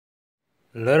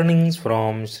Learnings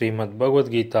from Shrimad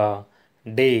Bhagwad Gita,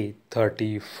 Day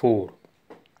 34.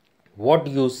 What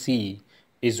you see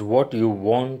is what you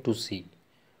want to see.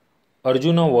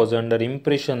 Arjuna was under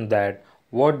impression that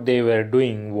what they were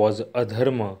doing was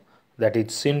adharma, that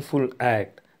is sinful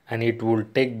act, and it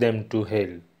would take them to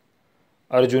hell.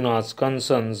 Arjuna's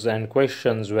concerns and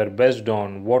questions were based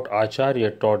on what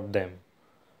Acharya taught them.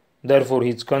 Therefore,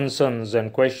 his concerns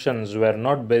and questions were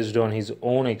not based on his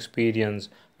own experience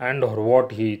and or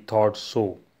what he thought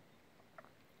so.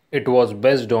 It was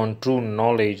based on true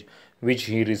knowledge which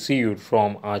he received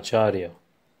from Acharya.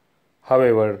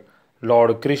 However,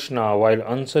 Lord Krishna, while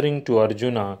answering to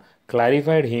Arjuna,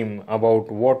 clarified him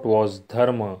about what was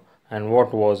dharma and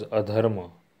what was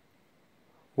adharma.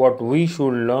 What we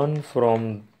should learn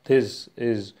from this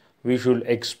is we should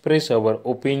express our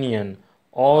opinion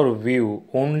or view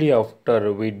only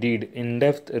after we did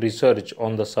in-depth research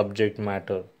on the subject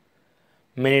matter.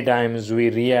 Many times we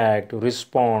react,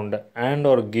 respond, and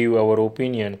or give our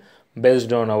opinion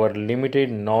based on our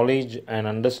limited knowledge and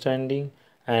understanding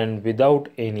and without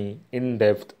any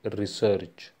in-depth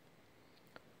research.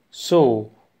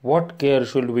 So, what care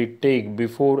should we take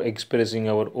before expressing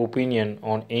our opinion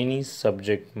on any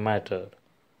subject matter?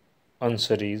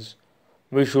 Answer is,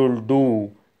 we should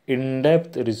do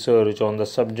in-depth research on the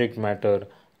subject matter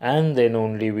and then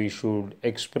only we should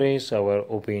express our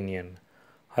opinion.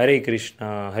 Hare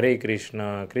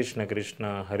Krishna, Krishna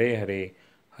Krishna, Hare Hare,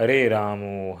 Hare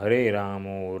Ramo,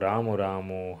 Ramo,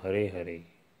 Ramo, Hare Hare.